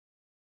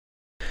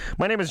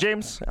My name is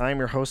James. I am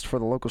your host for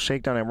the Local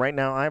Shakedown, and right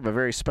now I have a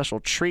very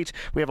special treat.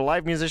 We have a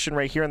live musician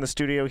right here in the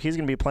studio. He's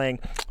going to be playing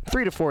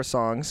 3 to 4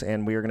 songs,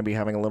 and we are going to be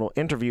having a little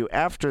interview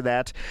after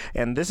that.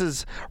 And this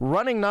is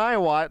Running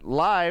Niwot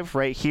live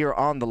right here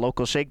on the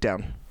Local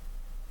Shakedown.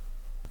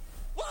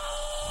 All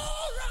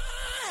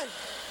right,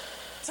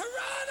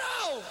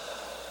 Toronto,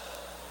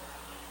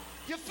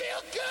 you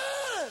feel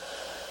good?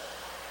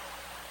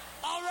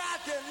 All right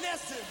then,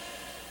 listen.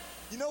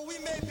 You know, we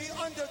may be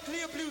under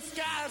clear blue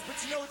skies, but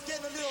you know, it's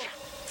getting a little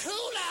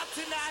cool out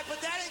tonight, but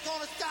that ain't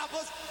gonna stop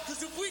us,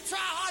 because if we try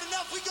hard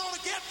enough, we're gonna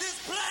get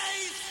this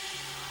place.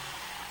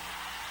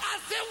 I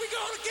said we're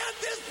gonna get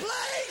this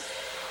place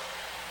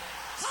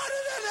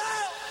hotter than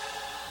hell.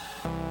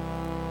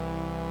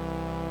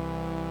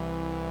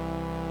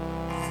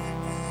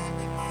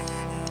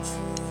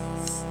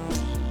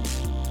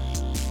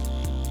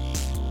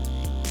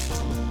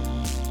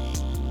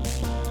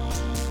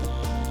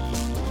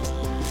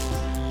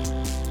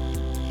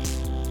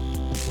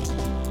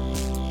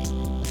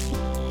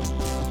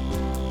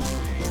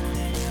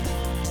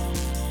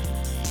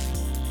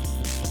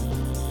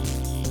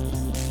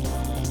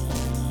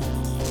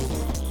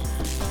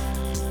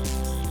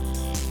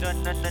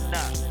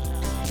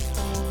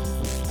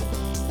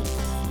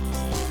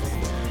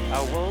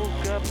 I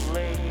woke up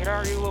late,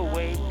 are you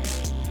awake?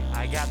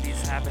 I got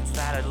these habits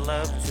that I'd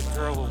love to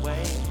throw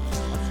away.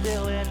 I'm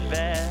still in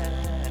bed,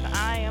 and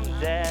I am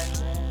dead.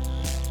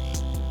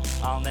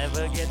 I'll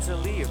never get to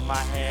leave my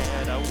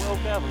head. I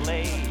woke up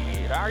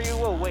late, are you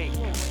awake?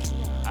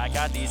 I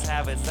got these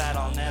habits that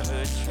I'll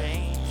never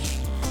change.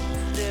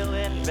 Still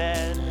in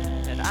bed,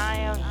 and I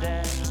am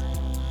dead.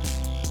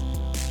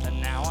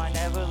 And now I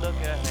never look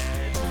ahead.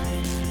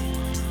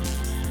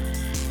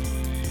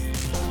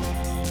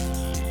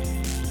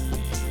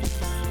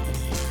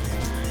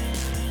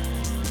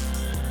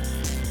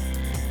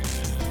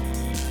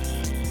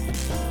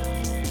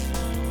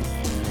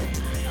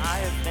 I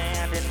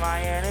abandoned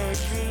my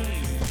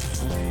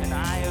energies, and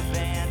I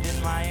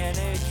abandoned my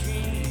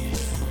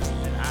energies,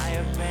 and I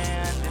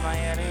abandoned my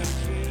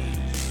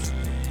energies.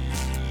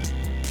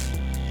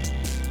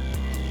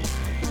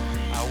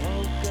 I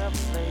woke up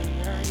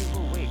late, are you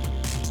awake?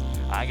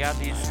 I got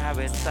these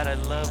habits that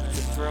I'd love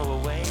to throw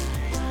away.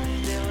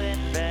 Still in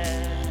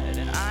bed,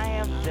 and I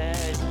am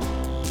dead.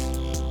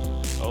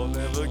 I'll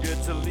never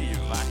get to leave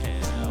my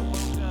head. I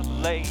woke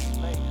up late,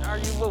 are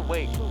you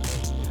awake?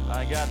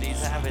 I got these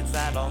habits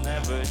that I'll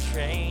never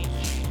change.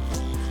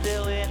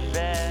 Still in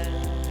bed,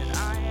 and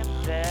I am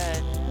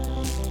dead.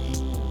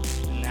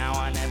 Now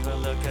I never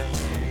look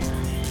ahead.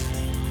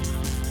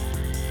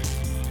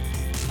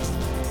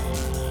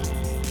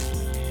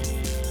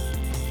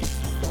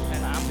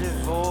 And I'm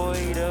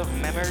devoid of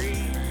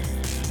memory,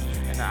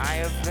 and I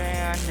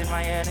abandon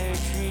my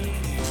energy,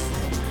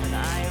 and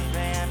I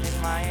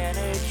abandon my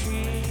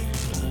energy.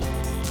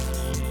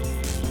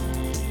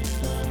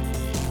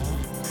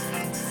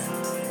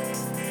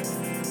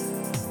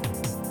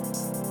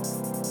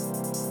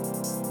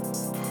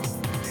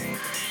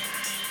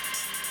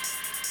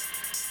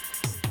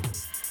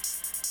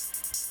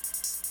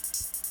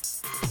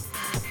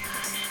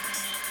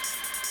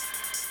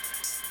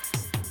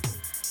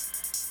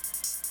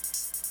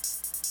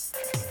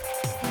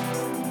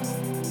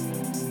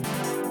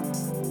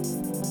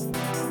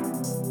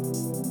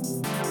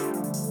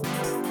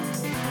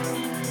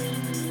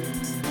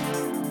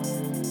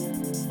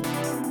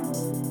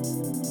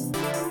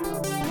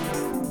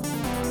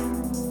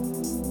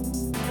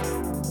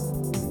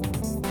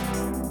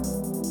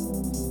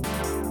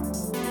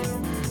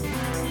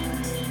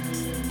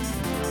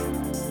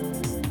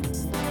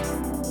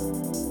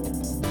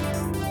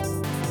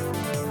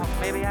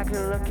 Maybe I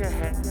could look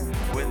ahead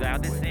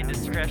without this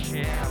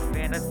indiscretion. I've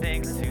been to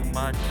think too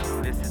much,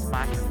 this is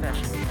my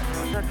confession.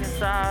 I'm stuck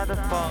inside the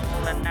fall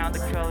and now the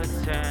colors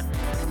turn.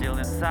 Still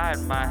inside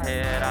my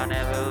head, I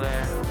never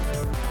learn.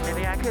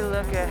 Maybe I could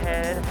look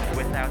ahead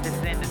without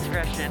this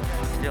indiscretion.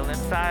 Still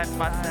inside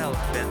myself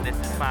and this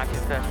is my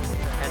confession.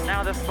 And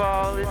now the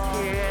fall is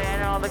here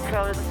and all the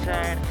colors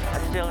turn.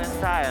 I'm still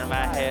inside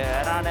my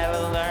head, I never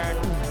learn.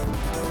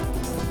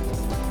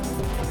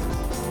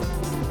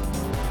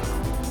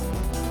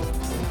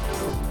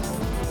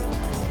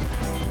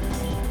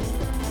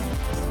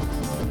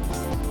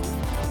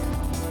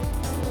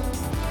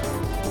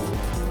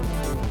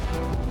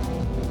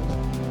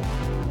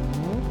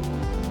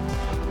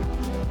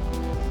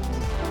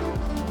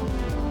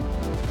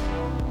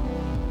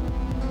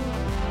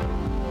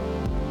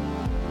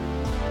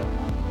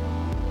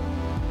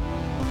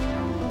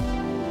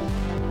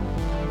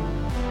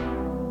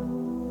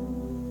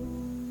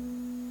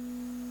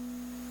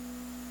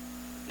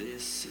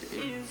 This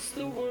is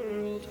the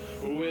world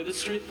where the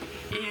strip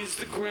is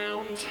the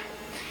ground.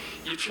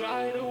 You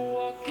try to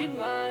walk in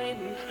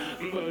line,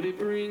 but it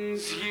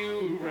brings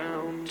you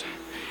around.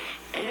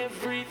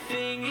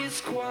 Everything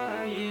is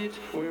quiet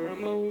where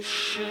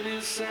emotion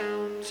is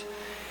sound.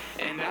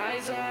 And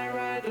as I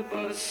ride the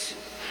bus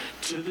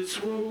to this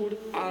road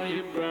I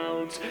am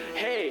bound.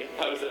 Hey,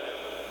 how's that?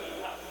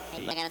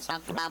 We're gonna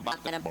talk about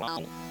bucket of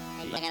blown.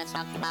 We're gonna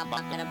talk about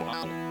bucket of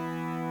blood.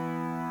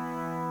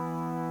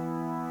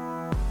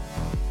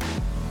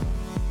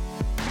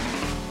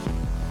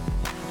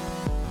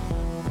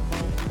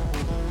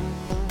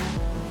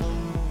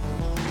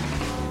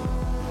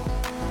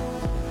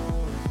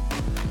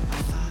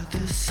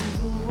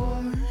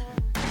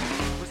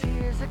 Was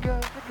years ago,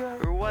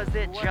 or was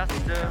it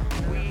just a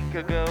week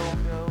ago?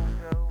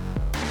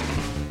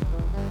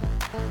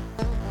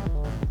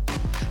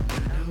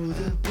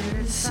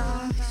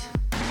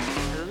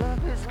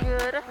 Love is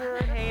good,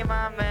 hey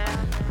my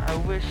man, I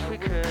wish we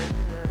could.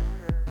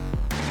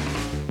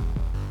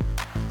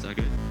 Is that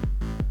good?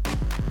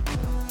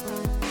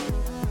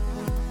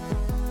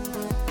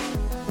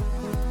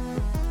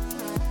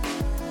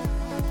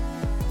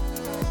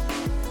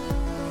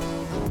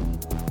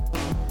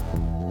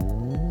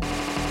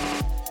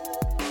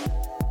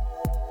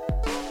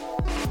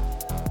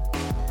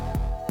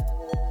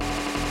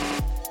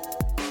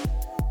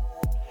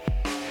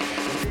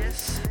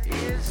 This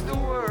is the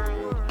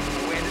world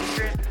where the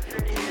strip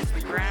is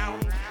the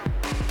ground.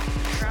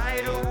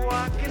 Try to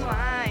walk in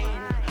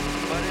line,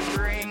 but it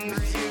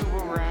brings you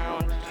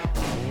around.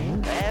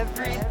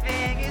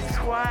 Everything is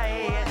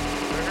quiet,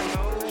 where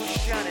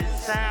emotion is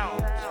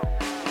sound.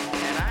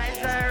 And as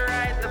I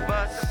ride the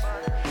bus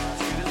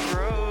to this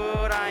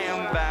road I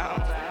am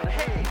bound.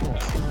 Hey!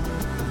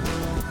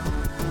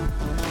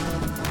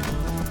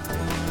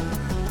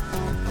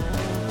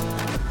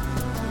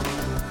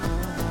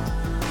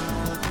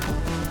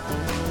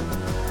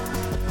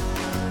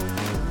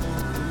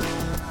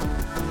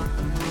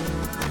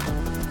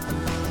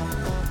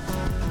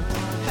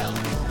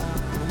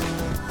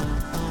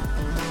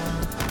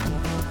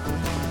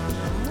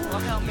 Well,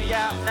 help me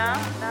out now.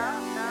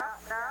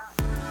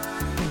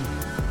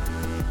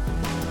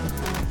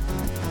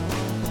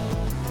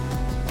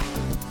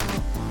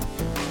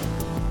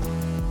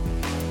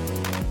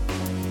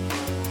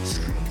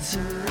 Screens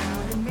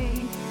surrounding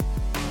me,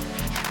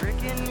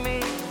 tricking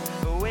me,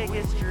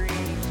 awakest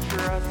dreams,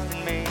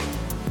 trusting me.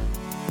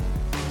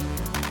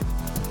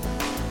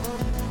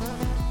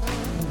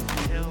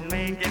 He'll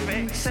make it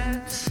make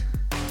sense,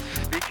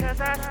 because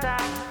I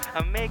stopped,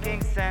 I'm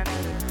making sense.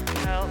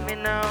 Help me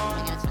know.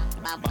 We're gonna talk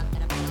about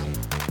bucket of blood.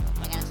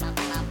 We're gonna talk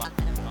about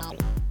bucket of blood.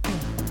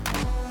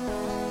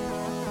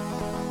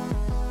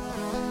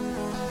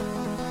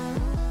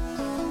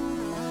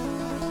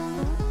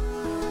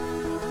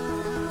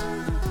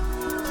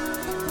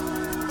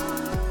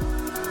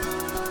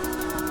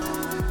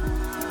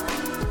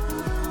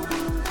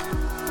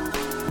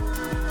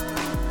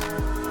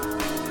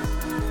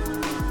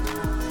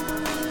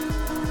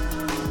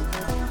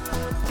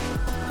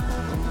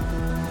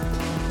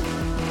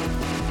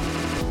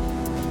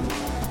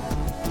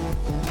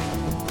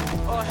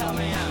 Oh, help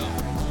me out.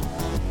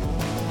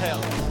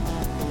 Help.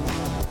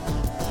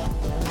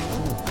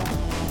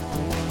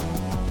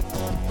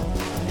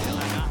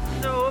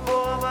 So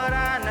bored, but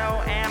I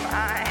know am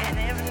I. And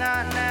if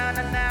not now,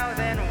 not now,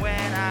 then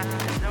when I.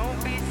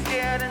 Don't be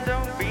scared and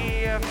don't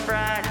be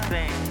afraid to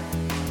sing.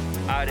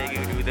 How do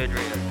you do the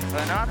drill?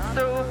 Not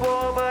so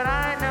bored, but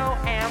I know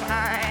am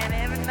I. And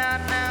if not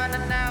now,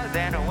 not now,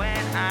 then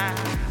when I.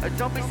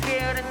 Don't be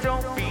scared and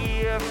don't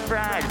be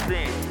afraid to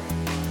sing.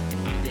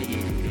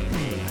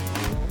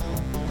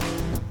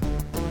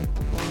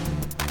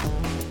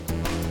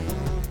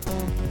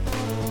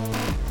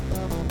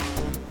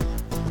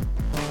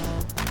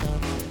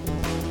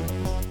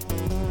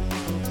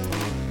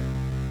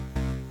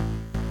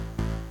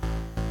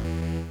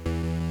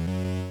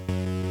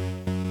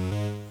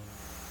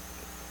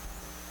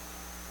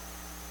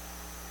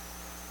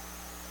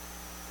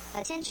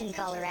 Attention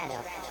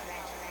Colorado.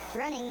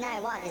 Running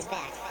Niwot is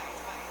back.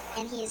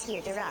 And he is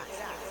here to rock.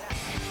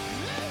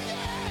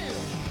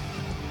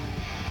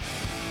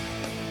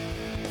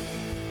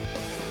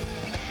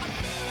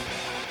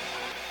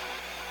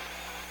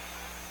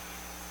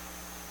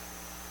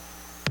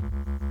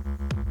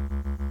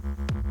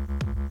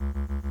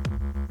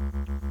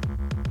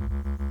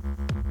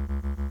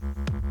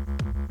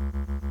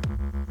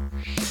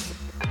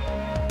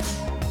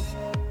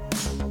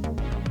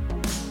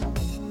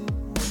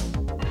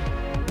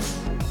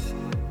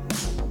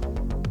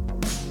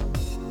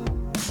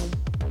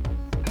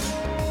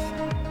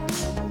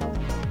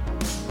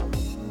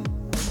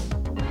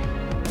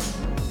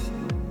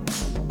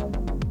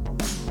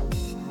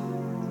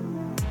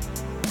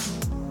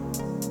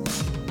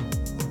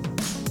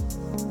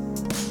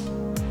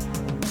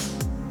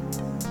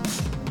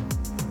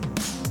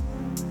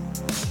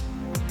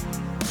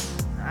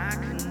 I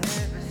could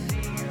never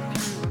see you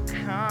through a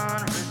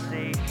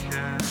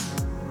conversation.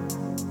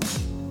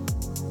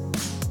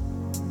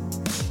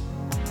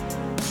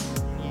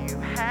 You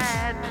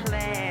had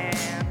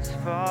plans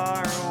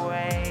far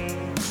away,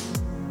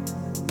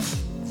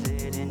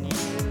 didn't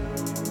you?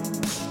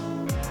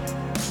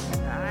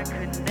 I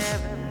could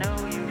never know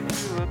you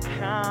through a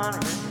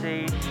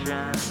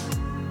conversation.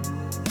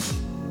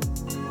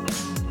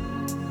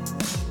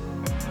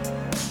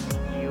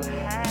 You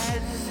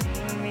had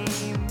seen me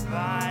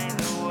by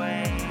the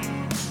way,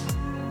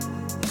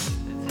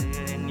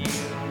 didn't you?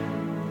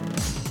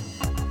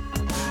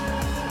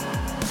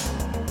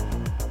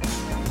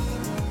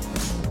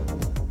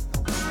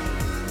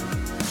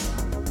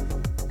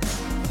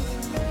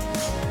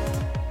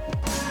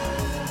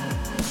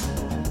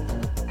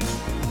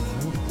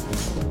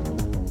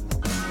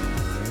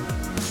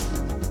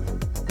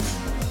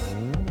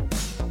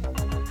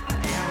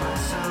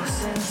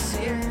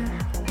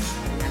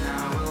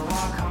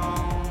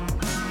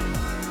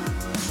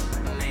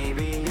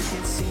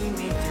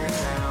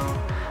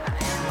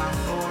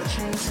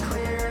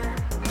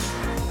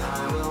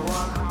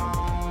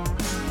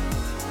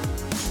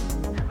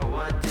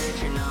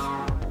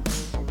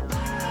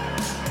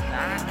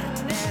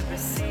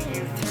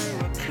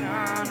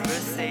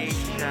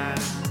 conversation.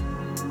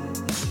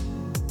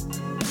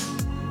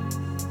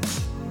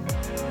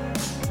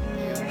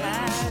 You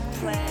had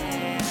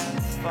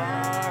plans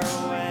far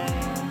away,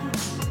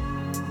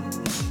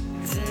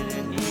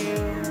 didn't you?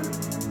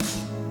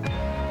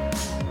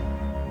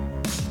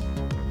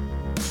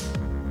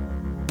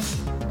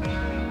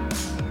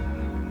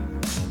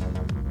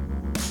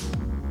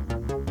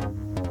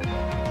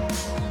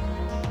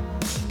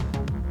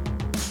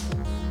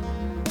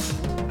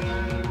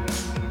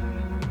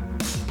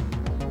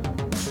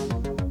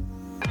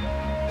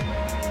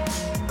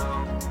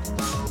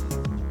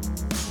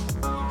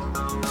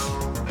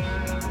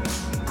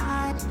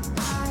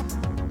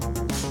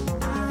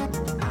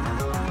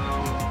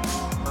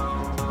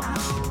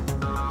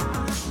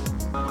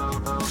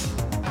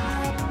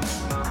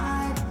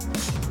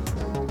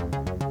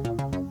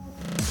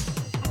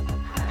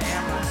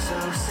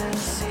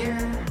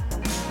 Sincere,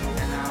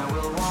 and I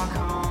will walk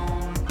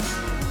home.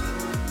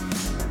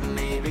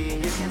 Maybe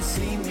you can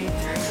see me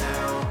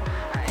through.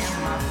 And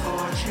my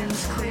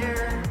fortune's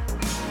clear.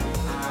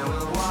 I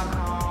will walk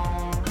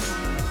home.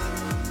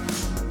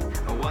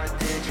 What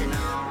did you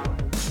know?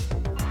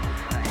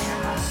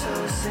 Am I so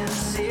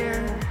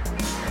sincere?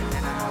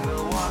 And I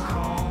will walk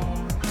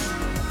home.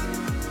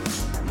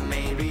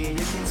 Maybe you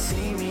can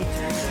see me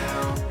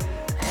through.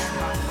 And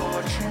my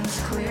fortune's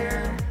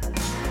clear.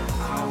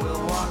 I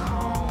will walk home.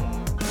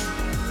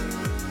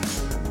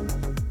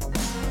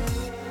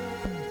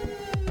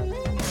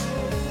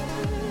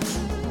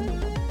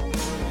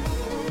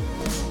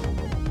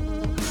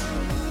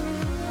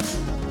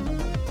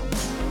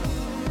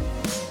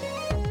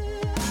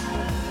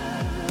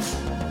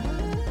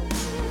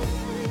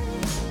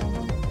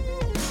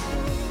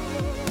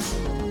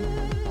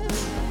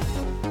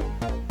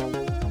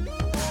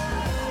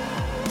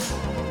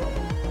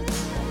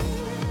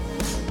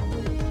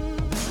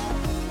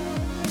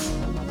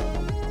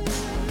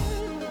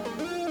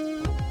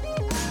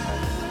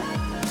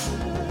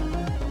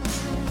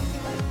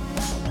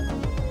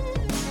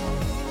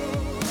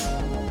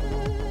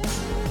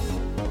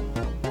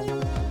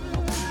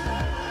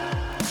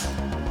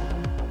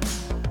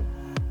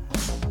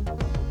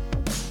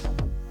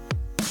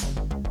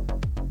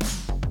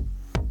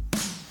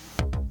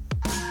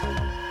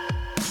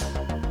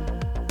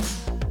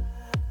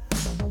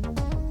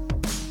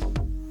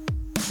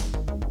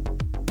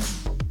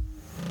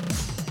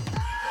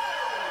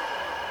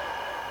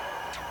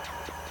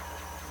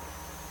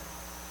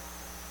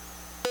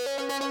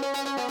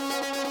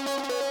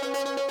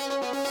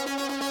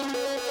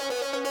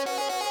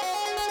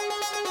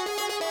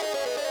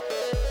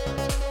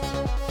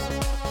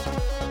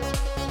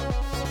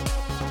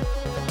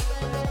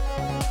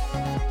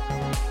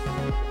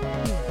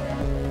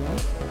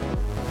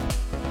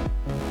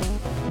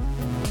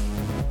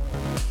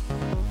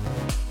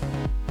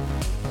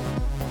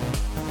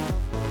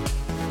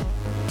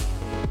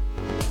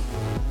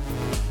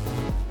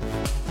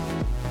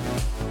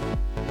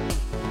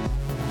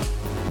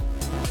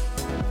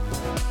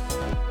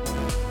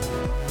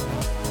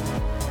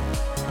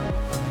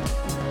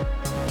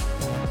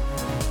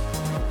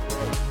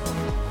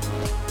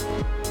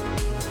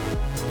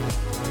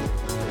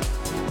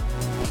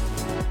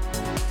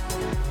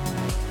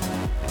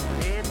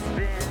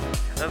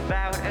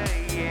 About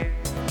a year,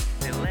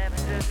 they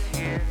left us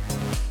here.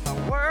 My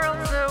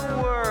world's a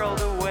world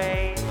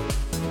away.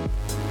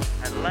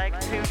 I'd like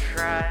to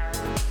try,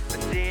 but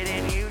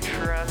didn't you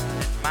trust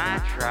in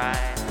my try?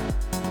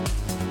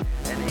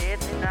 And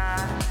it's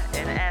not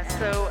an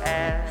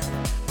SOS,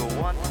 but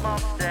one small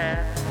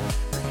step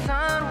the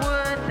sun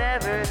would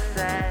never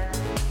set.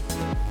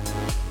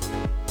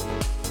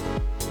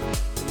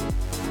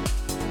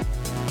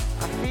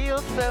 I feel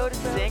so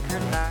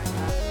desynchronized.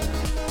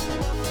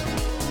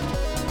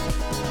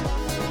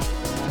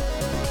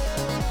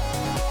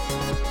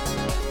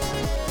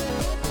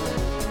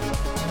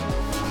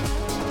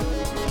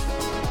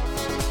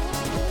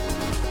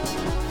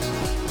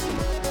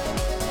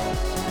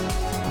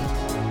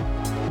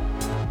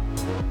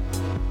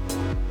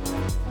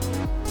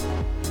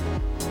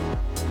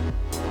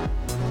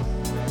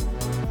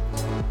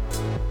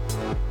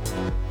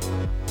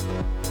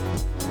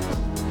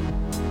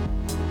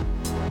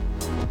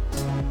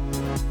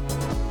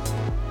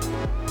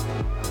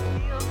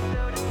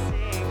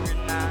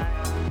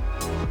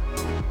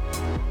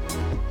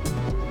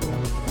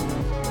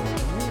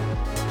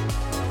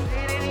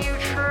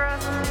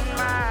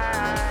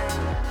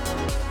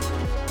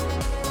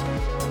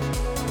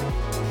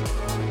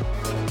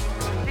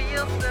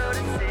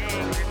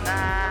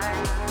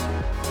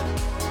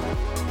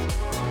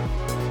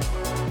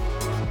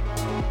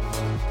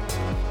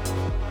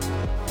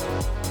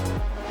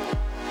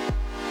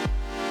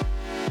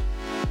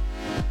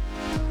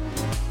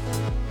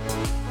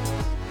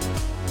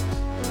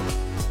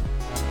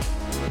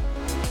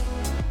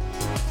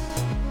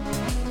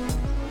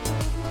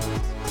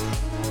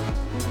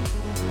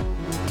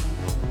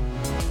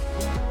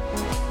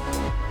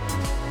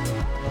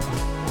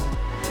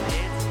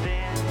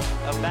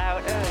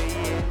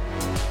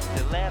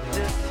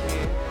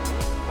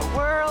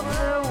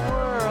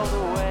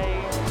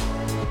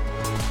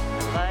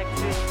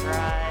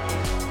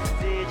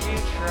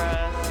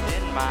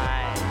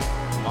 my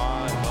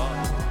voice.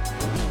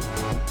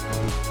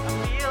 I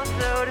feel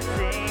so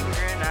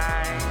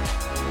desynchronized.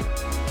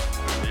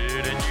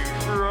 Didn't you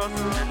trust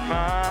in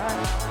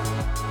mine?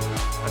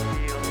 I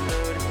feel so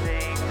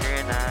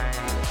desynchronized.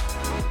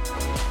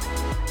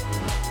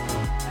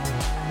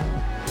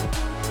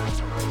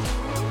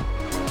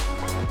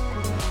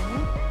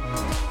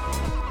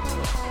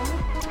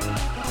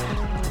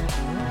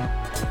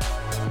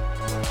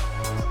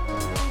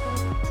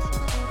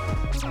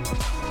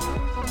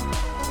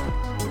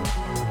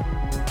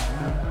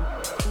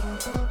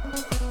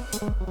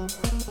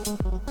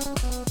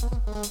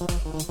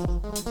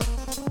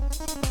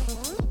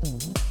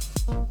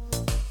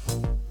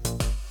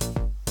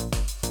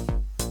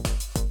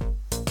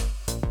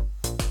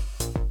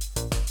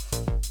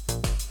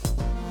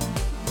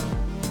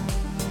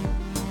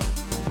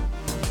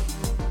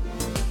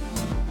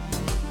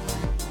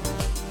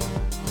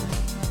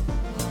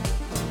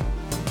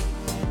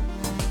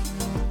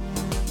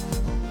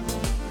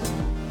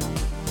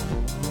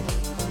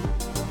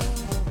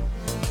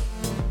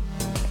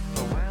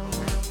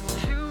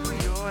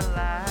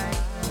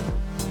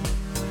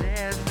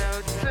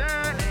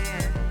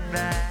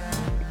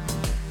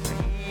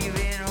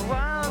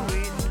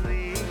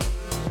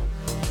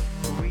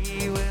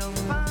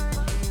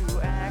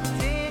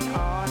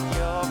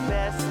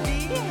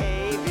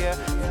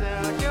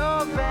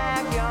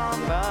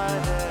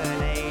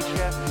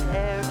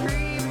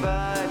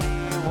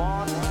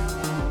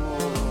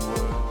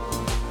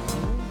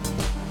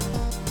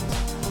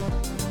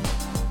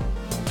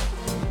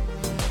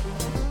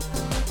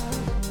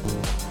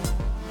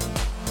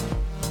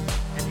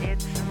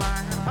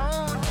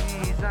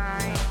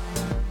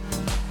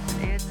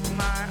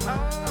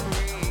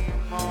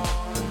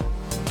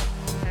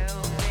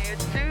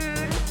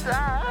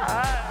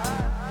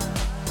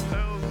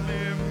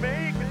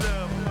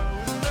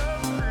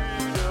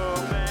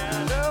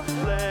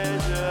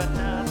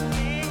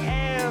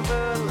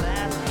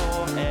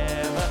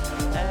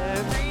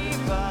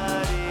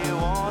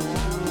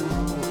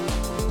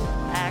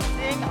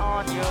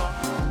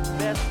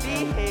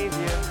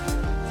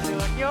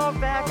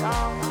 Back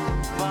on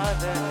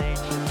Mother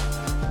Nature.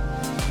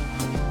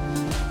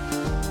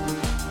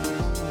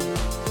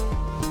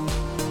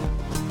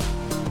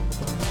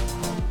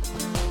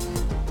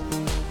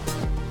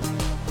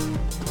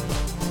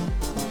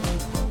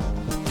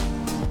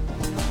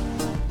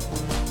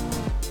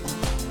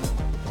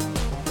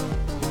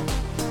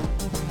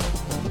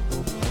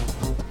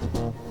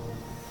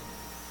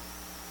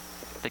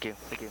 Thank you.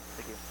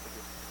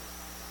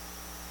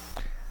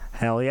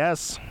 Hell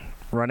yes.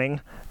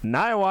 Running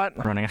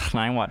Niwot. Running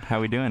Niwot.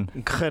 How we doing?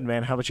 Good,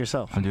 man. How about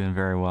yourself? I'm doing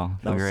very well.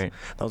 Feel great.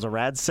 That was a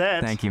rad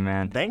set. Thank you,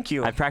 man. Thank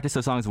you. I've practiced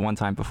those songs one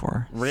time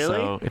before. Really?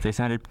 So if they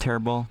sounded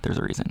terrible, there's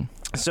a reason.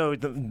 So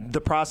the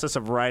process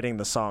of writing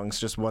the songs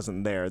just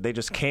wasn't there. They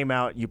just came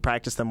out, you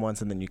practiced them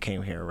once, and then you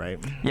came here, right?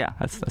 Yeah,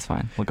 that's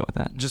fine. We'll go with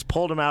that. Just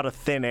pulled them out of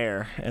thin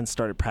air and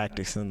started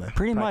practicing them.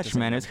 Pretty much,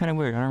 man. It's kind of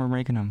weird. I don't remember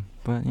making them,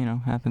 but,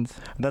 happens.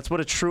 That's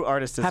what a true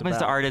artist is Happens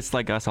about. to artists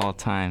like us all the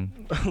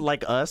time.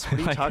 Like us? What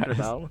are you Like talking us.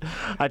 about?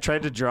 I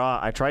tried to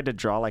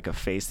draw like a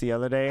face the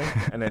other day,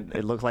 and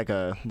it looked like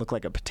a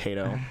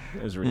potato.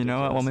 It was ridiculous. You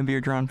know what? Well, maybe you're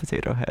drawing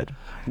Potato Head.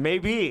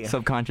 Maybe.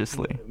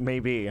 Subconsciously.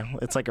 Maybe.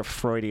 It's like a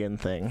Freudian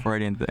thing.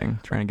 Freudian thing.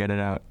 Trying to get it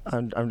out.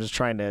 I'm just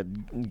trying to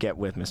get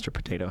with Mr.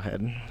 Potato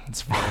Head.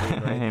 It's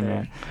Freudian right Hey, there.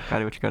 man.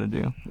 Gotta do what you gotta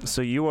do.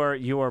 So you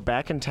are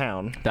back in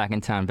town. Back in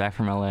town. Back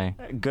from LA.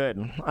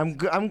 Good. I'm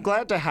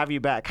glad to have you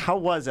back. How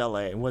was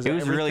LA? It was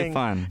really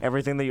fun.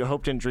 Everything that you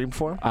hoped and dreamed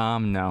for?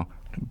 No.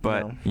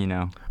 But,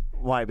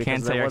 Why? Because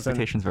can't say your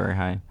expectations very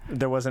high.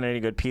 There wasn't any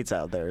good pizza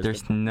out there.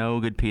 There's no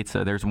good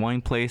pizza. There's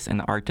one place in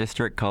the art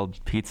district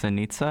called Pizza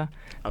Nizza.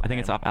 I think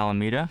it's off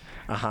Alameda.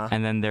 Uh-huh.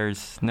 And then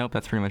nope,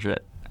 that's pretty much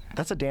it.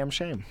 That's a damn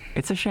shame.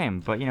 It's a shame,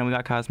 but we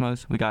got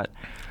Cosmos. We got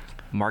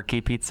Marquee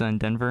Pizza in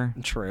Denver.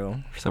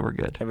 True. So we're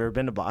good. Have you ever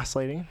been to Boss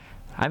Lady?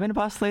 I've been to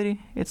Boss Lady.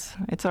 It's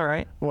all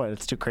right. What?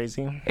 It's too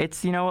crazy.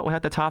 It's what,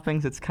 without the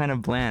toppings, it's kind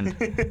of bland.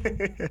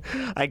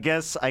 I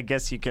guess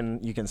you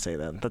can say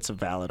that. That's a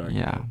valid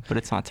argument. Yeah, but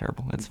it's not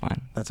terrible. It's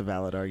fine. That's a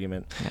valid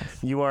argument. Yes.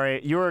 You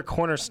are a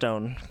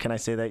cornerstone. Can I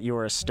say that you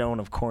are a stone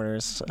of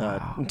corners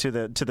to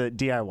the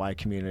DIY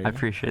community? I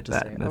appreciate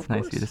that. That's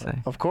nice of you to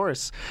say. Of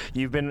course,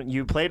 you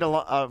played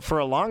for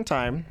a long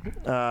time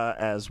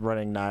as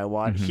Running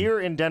Niwot here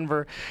in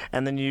Denver,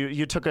 and then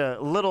you took a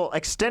little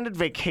extended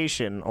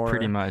vacation, or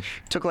Pretty much.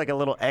 Took like a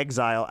little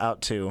exile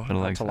out to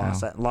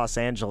Los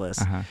Angeles,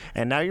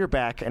 and now you're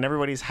back, and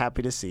everybody's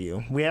happy to see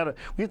you. We had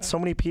so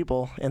many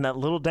people in that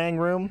little dang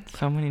room.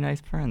 So many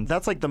nice friends.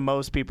 That's like the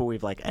most people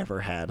we've like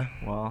ever had.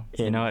 Well,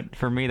 you know what?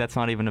 For me, that's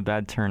not even a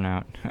bad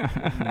turnout.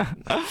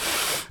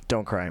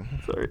 Don't cry.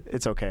 Sorry.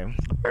 It's okay.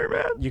 Sorry,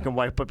 man. You can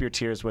wipe up your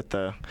tears with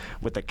the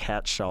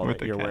cat shawl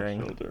that you're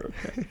wearing.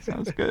 Okay.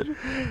 Sounds good.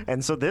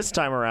 And so this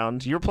time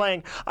around, you're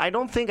playing. I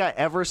don't think I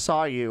ever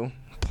saw you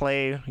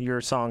play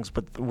your songs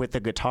with the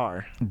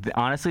guitar?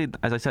 Honestly,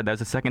 as I said, that was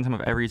the second time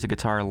I've ever used a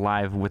guitar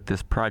live with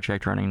this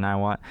project running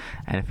Niwot,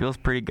 and it feels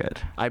pretty good.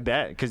 I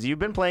bet, because you've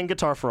been playing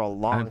guitar for a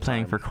long time. I've been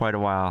playing for quite a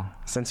while.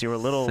 Since you were a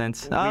little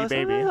wee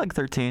baby. Like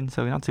 13,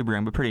 so not super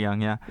young, but pretty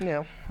young, yeah.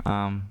 Yeah.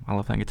 I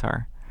love playing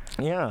guitar.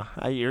 Yeah,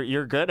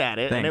 you're good at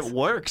it, Thanks. and it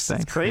works.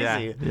 Thanks. It's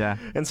crazy. Yeah.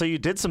 And so you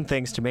did some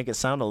things to make it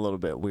sound a little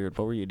bit weird.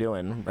 What were you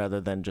doing,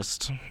 rather than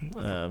just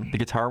The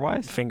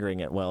guitar-wise? fingering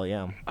it well?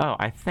 Yeah. Oh,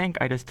 I think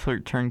I just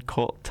turned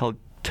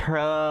told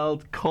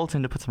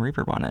Colton to put some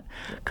reverb on it,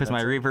 because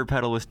my reverb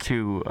pedal was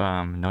too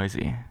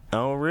noisy.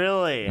 Oh,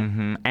 really?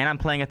 And I'm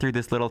playing it through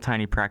this little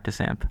tiny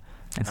practice amp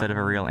instead of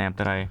a real amp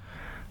that I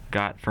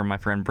got from my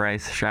friend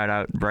Bryce. Shout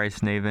out Bryce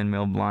Navin,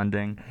 Mill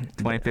Blonding,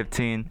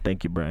 2015.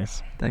 Thank you,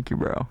 Bryce. Thank you,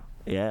 bro.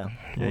 Yeah.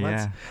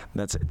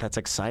 That's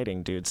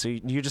exciting, dude. So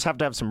you just have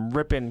to have some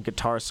ripping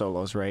guitar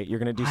solos, right? You're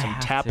gonna do some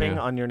tapping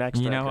on your next.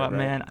 You know record, what, right?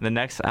 man? The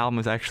next album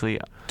is actually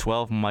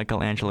 12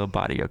 Michelangelo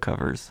Badio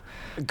covers.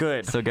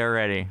 Good. So get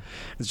ready.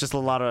 It's just a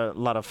lot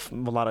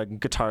of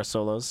guitar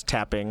solos,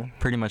 tapping.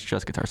 Pretty much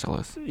just guitar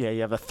solos. Yeah,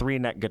 you have a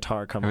 3-neck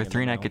guitar I coming. have a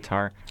 3-neck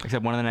guitar,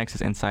 except one of the necks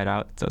is inside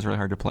out, so it's really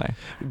hard to play.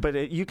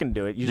 But you can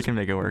do it. You can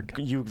make it work.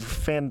 You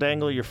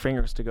fandangle your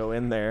fingers to go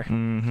in there.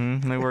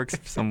 It works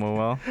somewhat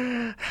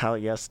well. Hell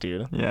yes, dude.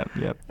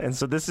 Yep. And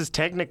so this is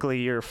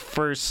technically your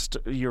first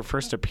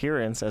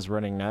appearance as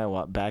running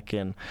Niwot back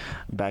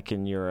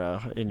in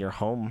your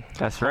home.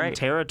 That's home right.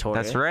 territory.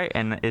 That's right,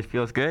 and it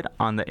feels good.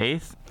 On the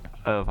 8th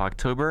of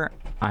October,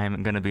 I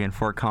am going to be in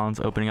Fort Collins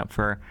opening up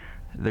for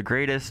the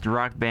greatest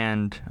rock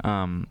band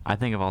I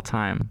think of all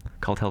time,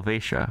 called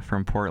Helvetia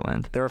from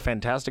Portland. They're a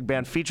fantastic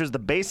band. Features the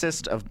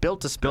bassist of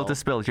Built to Spill. Built to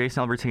Spill.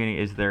 Jason Albertini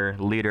is their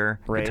leader,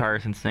 Right.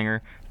 guitarist, and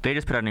singer. They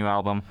just put out a new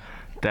album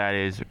that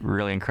is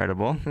really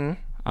incredible.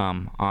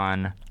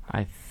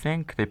 I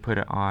think they put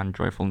it on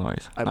Joyful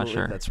Noise. I Not believe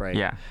sure. that's right.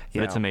 Yeah,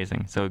 Yeah. but it's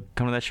amazing. So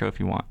come to that show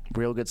if you want.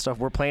 Real good stuff.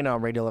 We're playing on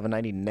Radio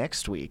 1190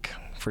 next week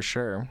for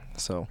sure.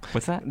 So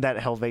What's that? That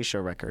Helvetia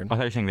record. I thought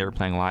you were saying they were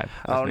playing live.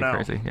 That's Oh really no,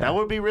 crazy. Yeah. that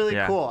would be really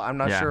Yeah. cool. I'm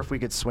not Yeah. sure if we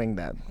could swing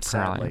that.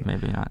 Sadly, Probably,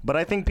 maybe not. But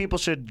I think people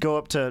should go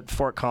up to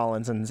Fort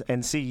Collins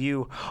and see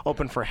you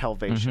open for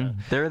Helvetia.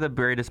 They're the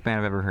greatest band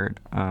I've ever heard.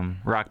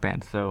 Rock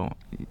band, so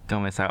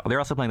don't miss out. They're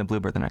also playing the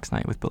Bluebird the next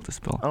night with Built to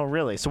Spill. Oh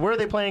really? So where are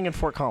they playing in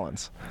Fort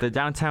Collins? The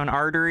Downtown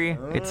Artery.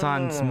 It's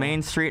on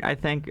Main Street, I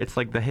think. It's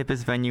like the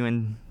hippest venue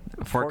in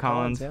Fort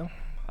Collins. Yeah.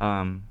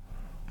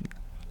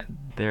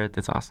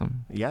 It's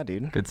awesome. Yeah,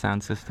 dude. Good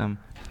sound system.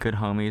 Good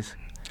homies.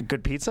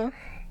 Good pizza?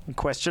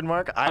 Question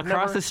mark.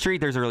 Across the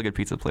street, there's a really good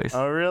pizza place.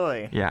 Oh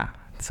really? Yeah.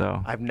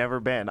 So I've never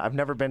been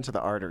to the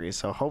Artery,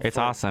 so hopefully it's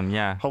awesome.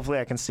 Yeah. Hopefully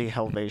I can see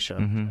Helvetia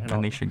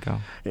And they should go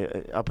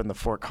up in the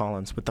Fort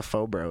Collins with the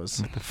faux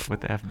bros.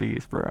 with the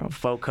FBs, bro.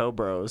 Foco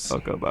bros.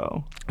 Foco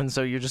Bo. And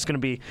so you're just going to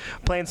be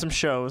playing some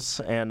shows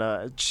and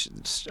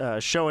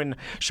showing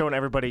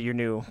everybody your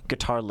new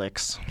guitar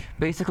licks.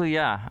 Basically,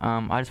 yeah.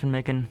 I just been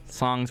making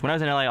songs. When I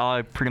was in LA, all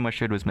I pretty much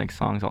did was make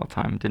songs all the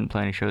time. Didn't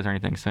play any shows or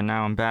anything. So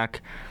now I'm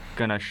back,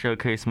 gonna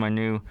showcase my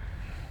new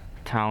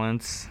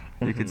talents,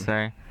 you could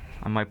say.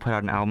 I might put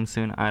out an album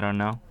soon. I don't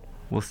know.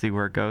 We'll see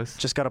where it goes.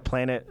 Just got to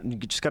plan it. You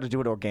just got to do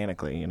it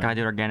organically, you know. Gotta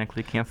do it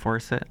organically. Can't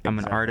force it. I'm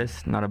an Exactly.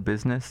 artist, not a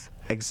business.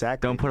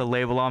 Exactly. Don't put a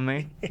label on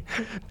me.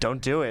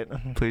 Don't do it.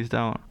 Please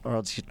don't. Or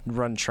else you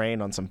run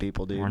train on some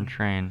people, dude. Run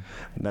train.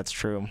 That's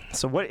true.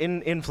 So what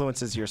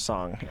influences your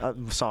songs?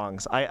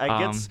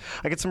 I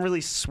get some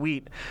really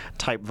sweet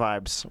type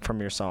vibes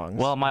from your songs.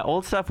 Well, my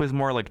old stuff was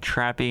more like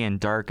trappy and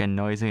dark and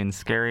noisy and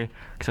scary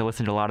because I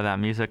listened to a lot of that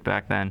music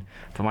back then.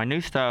 But my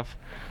new stuff,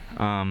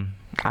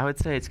 I would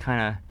say it's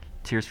kind of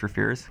Tears for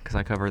Fears because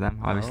I cover them,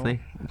 obviously.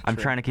 I'm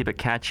trying to keep it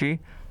catchy.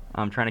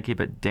 I'm trying to keep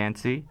it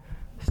dancey.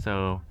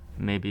 So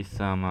maybe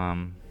some,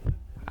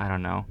 I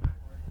don't know,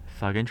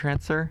 Thug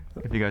Entrancer,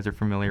 if you guys are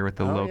familiar with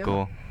the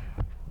local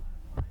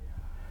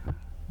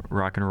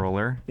rock and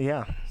roller.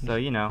 Yeah. So,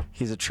 you know.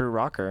 He's a true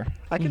rocker.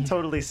 I can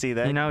totally see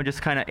that. You know,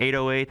 just kind of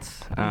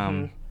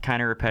 808s,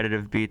 kind of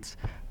repetitive beats,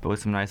 but with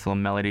some nice little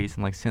melodies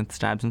and like synth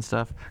stabs and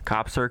stuff.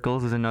 Cop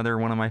Circles is another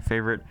one of my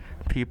favorite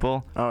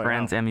people,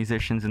 friends and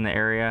musicians in the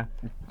area.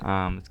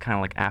 It's kind of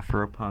like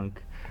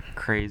Afro-punk,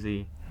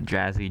 crazy,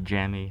 jazzy,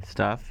 jammy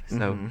stuff.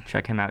 So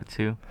check him out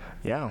too.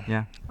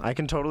 Yeah. I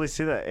can totally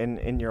see that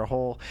in your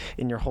whole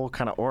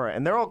kind of aura,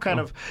 and they're all kind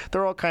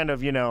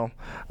of you know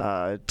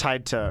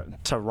tied to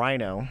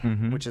Rhino,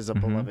 which is a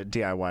beloved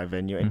DIY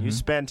venue, and you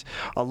spent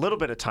a little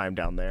bit of time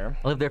down there.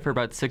 I lived there for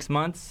about 6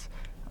 months.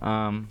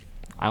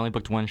 I only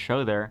booked one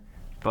show there,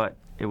 but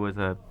it was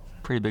a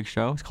pretty big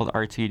show. It's called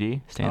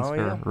RTD, stands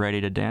for Ready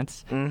to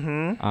Dance.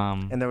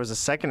 And there was a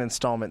second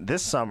installment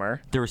this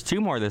summer. There was 2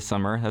 more this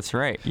summer. That's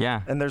right.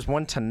 Yeah. And there's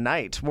one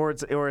tonight, or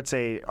it's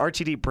a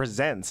RTD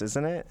Presents,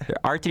 isn't it?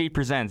 RTD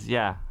Presents,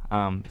 yeah.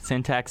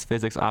 Syntax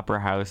Physics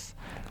Opera House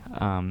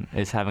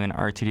is having an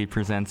RTD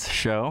Presents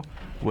show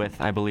with,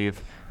 I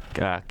believe,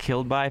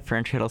 Killed By,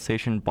 French Hill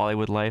Station,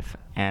 Bollywood Life,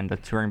 and a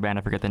touring band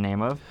I forget the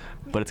name of,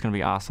 but it's gonna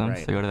be awesome.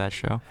 Right. So go to that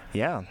show.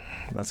 Yeah,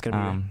 that's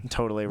gonna be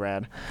totally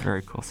rad.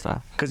 Very cool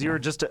stuff. Because you were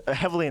just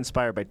heavily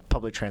inspired by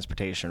public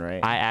transportation,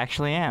 right? I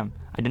actually am.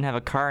 I didn't have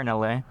a car in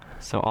LA,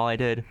 so all I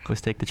did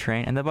was take the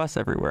train and the bus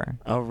everywhere.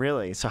 Oh,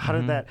 really? So how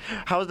did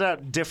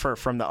that differ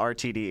from the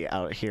RTD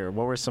out here?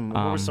 What were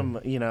some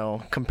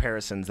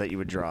comparisons that you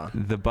would draw?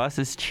 The bus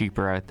is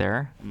cheaper out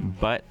there,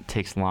 but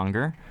takes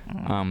longer.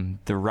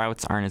 The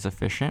routes aren't as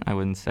efficient, I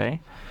wouldn't say.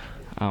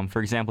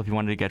 For example, if you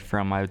wanted to get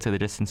from, I would say, the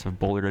distance of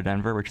Boulder to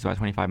Denver, which is about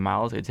 25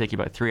 miles, it would take you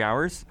about 3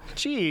 hours.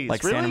 Jeez,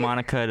 like really? Santa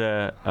Monica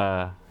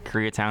to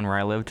Koreatown, where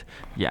I lived,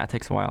 yeah, it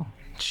takes a while.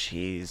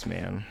 Jeez,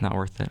 man. Not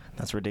worth it.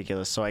 That's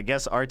ridiculous. So I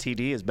guess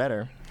RTD is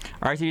better.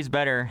 RTD is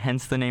better,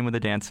 hence the name of the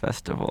dance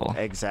festival.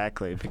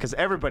 Exactly, because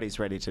everybody's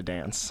ready to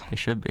dance. They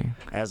should be.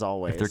 As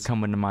always. If they're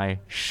coming to my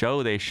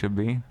show, they should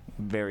be.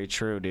 Very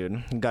true,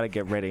 dude. You gotta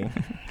get ready.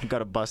 You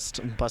gotta bust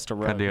a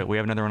rug. Gotta do it. We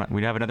have another one.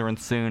 We have another one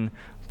soon,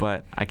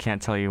 but I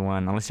can't tell you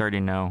when unless you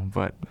already know.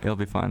 But it'll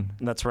be fun.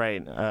 That's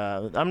right.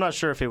 I'm not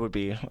sure if it would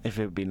be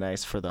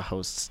nice for the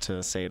hosts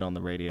to say it on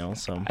the radio.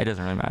 So it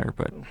doesn't really matter,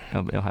 but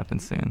it'll happen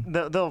soon.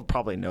 They'll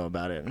probably know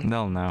about it.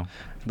 They'll know.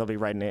 They'll be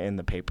writing it in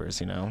the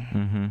papers.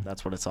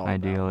 That's what it's all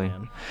Ideally.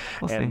 about.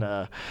 Man.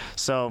 We'll see.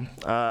 So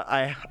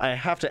I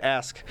have to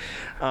ask.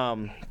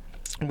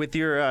 With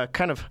your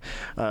kind of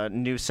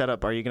new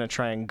setup, are you going to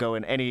try and go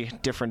in any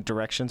different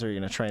directions, or are you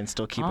going to try and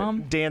still keep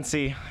it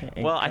dancey?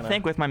 Well, I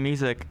think with my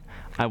music,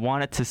 I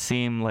want it to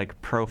seem like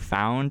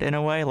profound in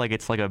a way, like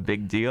it's like a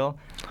big deal.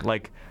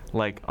 Like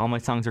all my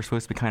songs are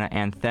supposed to be kind of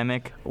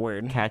anthemic,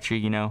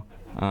 catchy,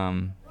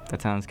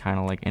 That sounds kind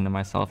of like into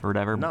myself or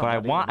whatever. No, but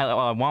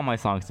I want my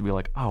songs to be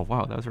like, oh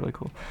wow, that was really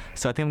cool.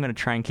 So I think I'm going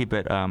to try and keep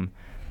it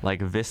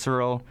like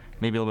visceral,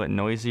 maybe a little bit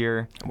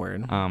noisier.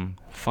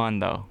 Fun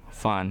though.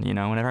 Fun,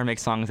 whenever I make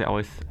songs, they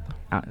always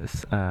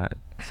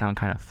sound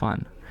kind of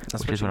fun,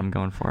 which is what I'm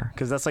going for.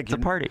 Because that's like it's a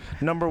party.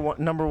 Number one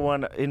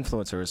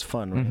influencer is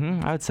fun,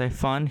 right? I would say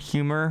fun,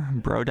 humor,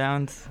 bro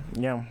downs.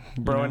 Yeah,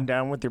 broing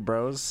down with your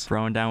bros.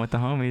 Broing down with the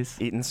homies.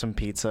 Eating some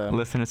pizza.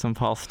 Listening to some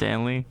Paul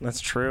Stanley.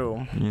 That's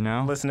true.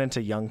 Listening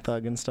to Young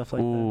Thug and stuff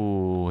like that.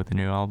 Ooh, with the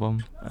new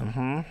album.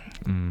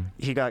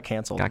 He got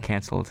canceled. Got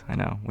canceled, I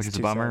know, which is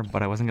a bummer,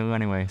 but I wasn't going to go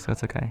anyway, so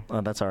it's okay. Oh,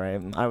 that's all right.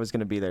 I was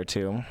going to be there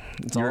too.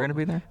 You were going to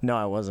be there? No,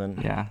 I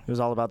wasn't. Yeah. It was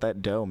all about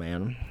that dough,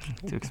 man.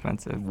 Too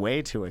expensive.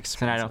 Way too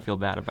expensive. And I don't feel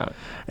bad about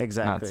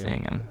not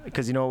seeing him.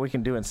 Because you know what we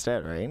can do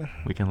instead, right?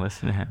 We can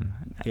listen to him.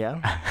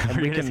 Yeah.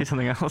 And we can see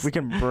something else. We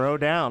can bro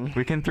down.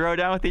 We can throw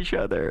down with each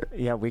other.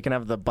 Yeah, we can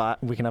have the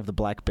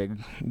black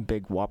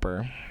big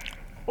Whopper.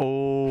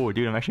 Oh,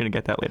 dude, I'm actually going to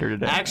get that later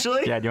today.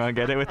 Actually? Yeah, do you want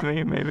to get it with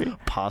me, maybe?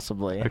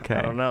 Possibly. Okay.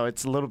 I don't know.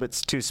 It's a little bit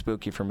too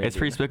spooky for me. It's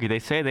pretty spooky. They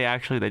say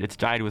that it's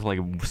dyed with like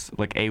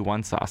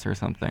A1 sauce or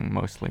something,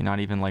 mostly. Not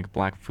even like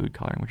black food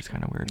coloring, which is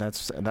kind of weird.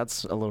 That's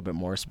a little bit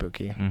more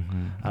spooky.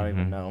 I don't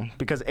even know.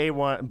 Because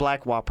A1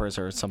 black Whoppers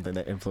are something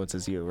that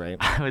influences you, right?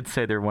 I would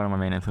say they're one of my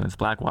main influences.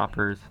 Black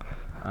Whoppers.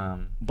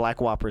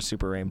 Black Whopper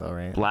Super Rainbow,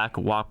 right? Black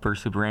Whopper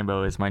Super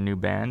Rainbow is my new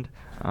band.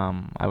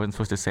 I wasn't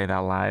supposed to say that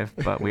live,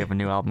 but we have a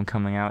new album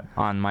coming out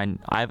on my.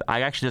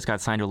 I actually just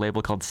got signed to a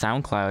label called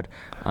SoundCloud.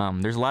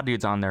 There's a lot of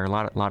dudes on there, a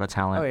lot of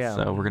talent. Oh, yeah.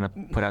 So we're gonna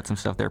put out some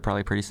stuff there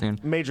probably pretty soon.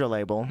 Major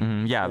label.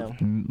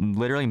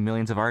 Literally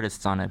millions of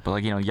artists on it. But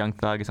like Young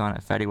Thug is on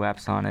it, Fetty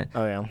Wap's on it.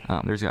 Oh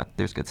yeah.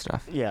 There's good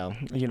stuff. Yeah,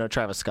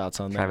 Travis Scott's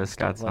on there. Travis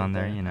Scott's on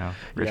there.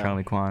 Rich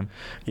Homie Quan.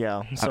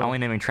 Yeah. So I'm only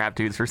naming trap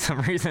dudes for some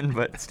reason,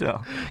 but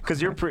still.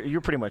 Because you're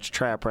pretty much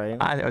trap, right?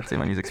 I would say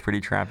my music's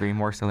pretty trappy,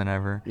 more so than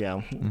ever. Yeah,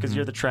 because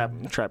you're the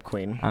trap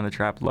queen. On the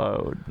trap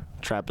load.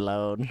 Trap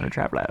load. On the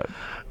trap load.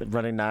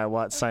 Running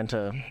Niwot signed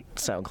to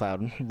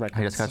SoundCloud Records.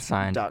 I just got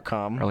signed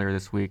earlier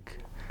this week.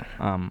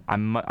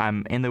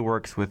 I'm in the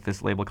works with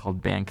this label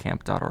called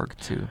Bandcamp.org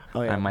too.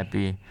 Oh yeah. That might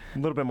be a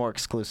little bit more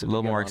exclusive.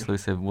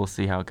 We'll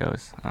see how it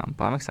goes.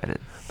 But I'm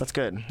excited. That's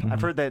good. I've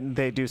heard that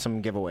they do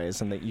some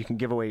giveaways and that you can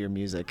give away your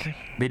music.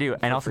 They do,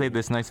 and also they have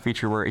this nice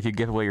feature where if you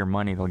give away your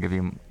money, they'll give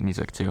you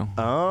music too.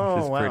 Oh,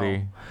 which is wow.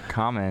 pretty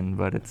common,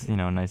 but it's a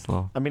nice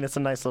little. I mean, it's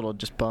a nice little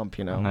just bump,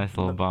 A nice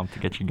little bump to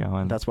get you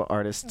going. That's what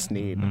artists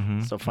need.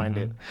 So find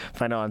it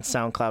on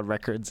SoundCloud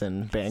Records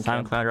and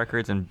Bandcamp. SoundCloud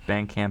Records and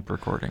Bandcamp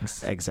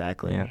recordings.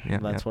 Exactly.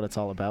 That's what it's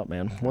all about,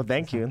 man. Well,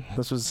 thank you.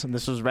 This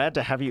was rad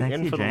to have you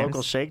in for the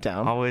local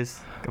shakedown. Always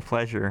a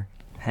pleasure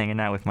hanging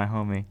out with my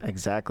homie.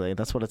 Exactly.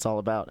 That's what it's all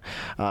about.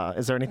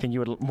 Is there anything you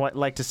would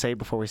like to say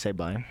before we say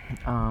bye?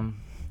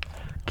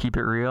 Keep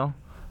it real.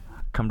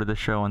 Come to the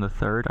show on the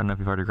 3rd. I don't know if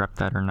you've already repped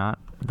that or not,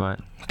 but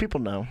people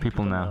know.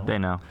 People know. They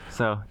know.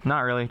 So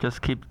not really.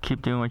 Just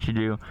keep doing what you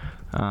do.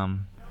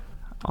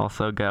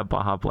 Also, get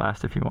Baja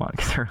Blast if you want,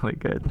 because they're really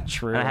good.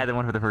 True. And I had the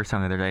one for the first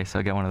time the other day,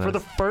 so get one of those. For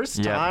the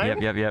first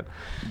time? Yep.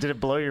 Did it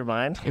blow your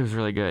mind? It was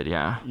really good,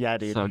 yeah. Yeah,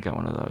 dude. So get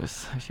one of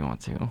those if you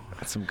want to.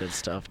 That's some good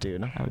stuff,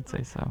 dude. I would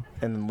say so.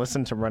 And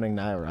listen to Running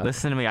Niwot.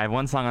 Listen to me. I have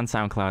one song on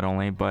SoundCloud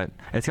only, but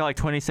it's got like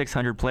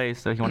 2,600 plays,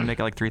 so if you want to make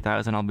it like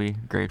 3,000, I'll be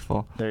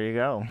grateful. There you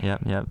go.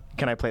 Yep.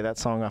 Can I play that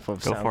song off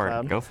of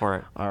SoundCloud? Go for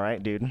it. All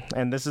right, dude.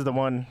 And this is the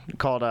one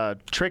called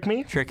Trick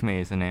Me? Trick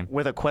Me is the name.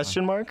 With a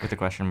question mark? With a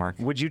question mark.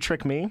 Would you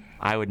trick me?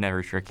 I would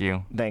never trick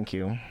you. Thank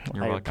you.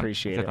 You're I welcome.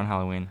 appreciate Except it. on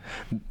Halloween.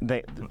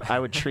 I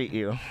would treat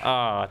you.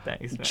 Oh,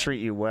 thanks, man.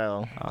 Treat you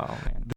well. Oh, man.